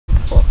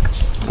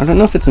I don't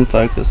know if it's in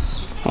focus.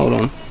 Hold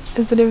on.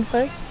 Is it in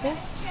focus?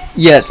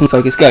 Yeah, it's in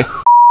focus. Go.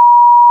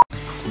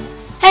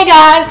 Hey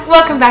guys,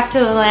 welcome back to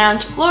the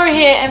lounge. Laura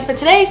here, and for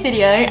today's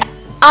video,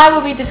 I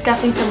will be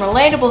discussing some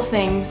relatable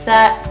things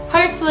that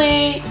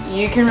hopefully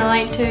you can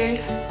relate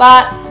to,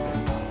 but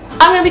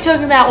I'm going to be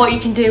talking about what you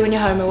can do when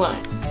you're home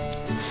alone.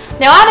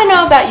 Now, I don't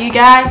know about you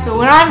guys, but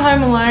when I'm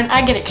home alone,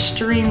 I get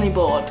extremely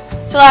bored.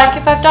 So like,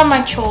 if I've done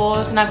my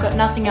chores and I've got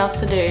nothing else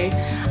to do,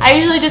 I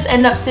usually just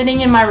end up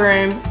sitting in my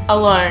room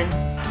alone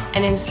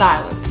and in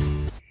silence.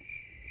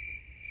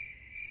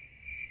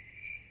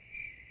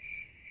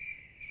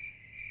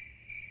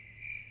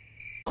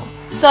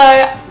 So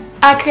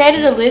I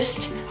created a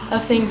list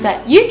of things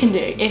that you can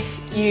do if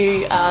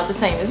you are the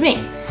same as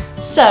me.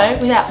 So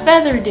without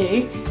further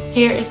ado,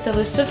 here is the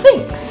list of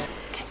things.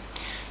 Okay.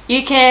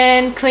 You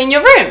can clean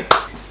your room.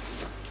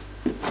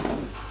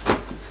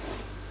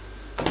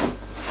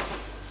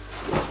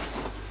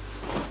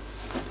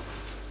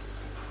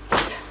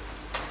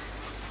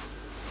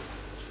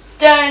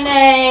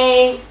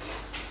 Donate.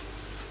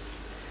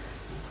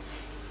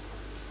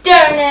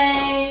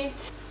 Donate.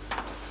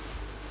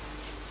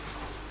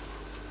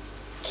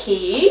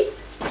 Keep.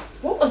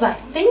 What was I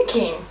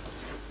thinking?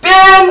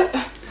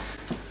 Ben!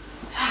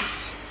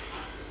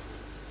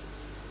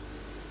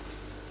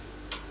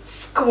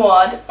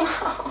 Squad.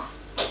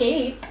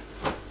 Keep.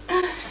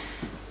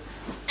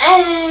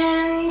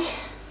 And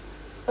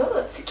oh,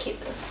 that's a cute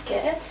little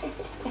skirt.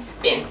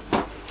 Bin.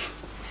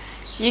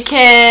 You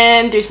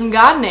can do some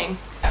gardening.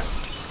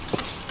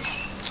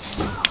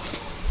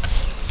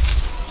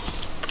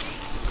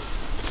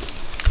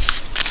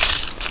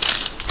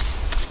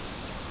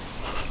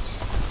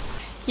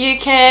 You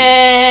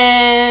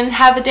can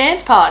have a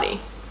dance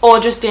party, or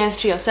just dance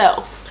to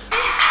yourself.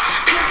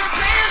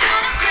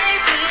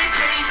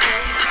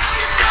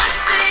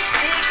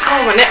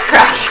 Oh, my neck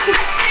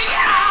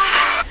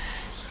cracked.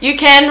 You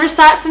can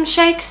recite some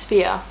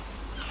Shakespeare.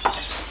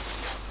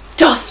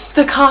 Doth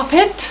the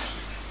carpet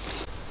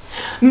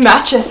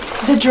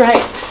matcheth the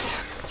drapes?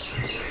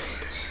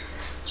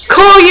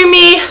 Call you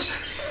me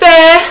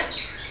fair,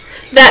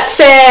 that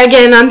fair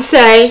again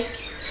unsay.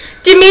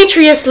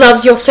 Demetrius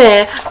loves your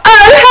fair.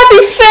 Oh,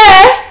 happy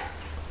fair!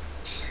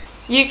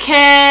 You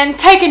can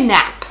take a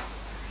nap.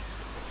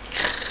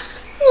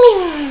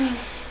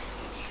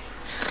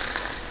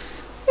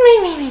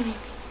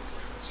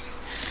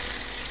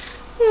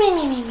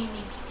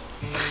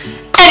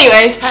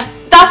 Anyways,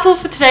 that's all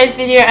for today's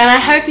video, and I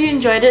hope you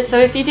enjoyed it. So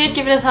if you did,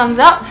 give it a thumbs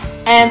up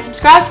and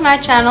subscribe to my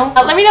channel.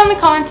 Let me know in the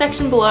comment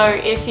section below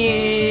if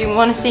you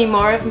want to see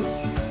more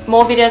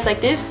videos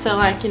like this. So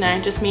like, you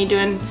know, just me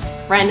doing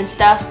random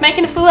stuff,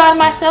 making a fool out of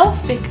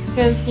myself,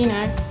 because, you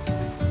know,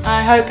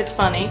 I hope it's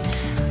funny.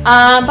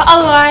 But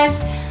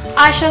otherwise,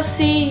 I shall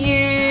see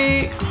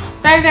you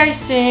very, very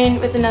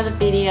soon with another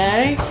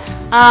video.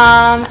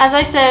 As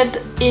I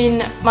said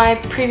in my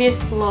previous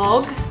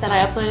vlog that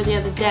I uploaded the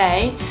other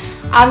day,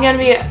 I'm going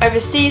to be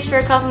overseas for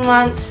a couple of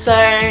months, so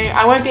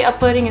I won't be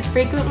uploading as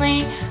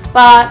frequently,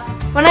 but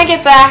when I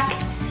get back,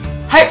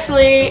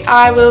 hopefully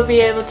I will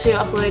be able to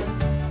upload,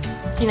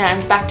 you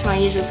know, back to my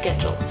usual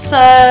schedule. So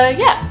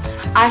yeah,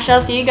 I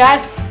shall see you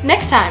guys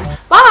next time.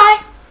 Bye!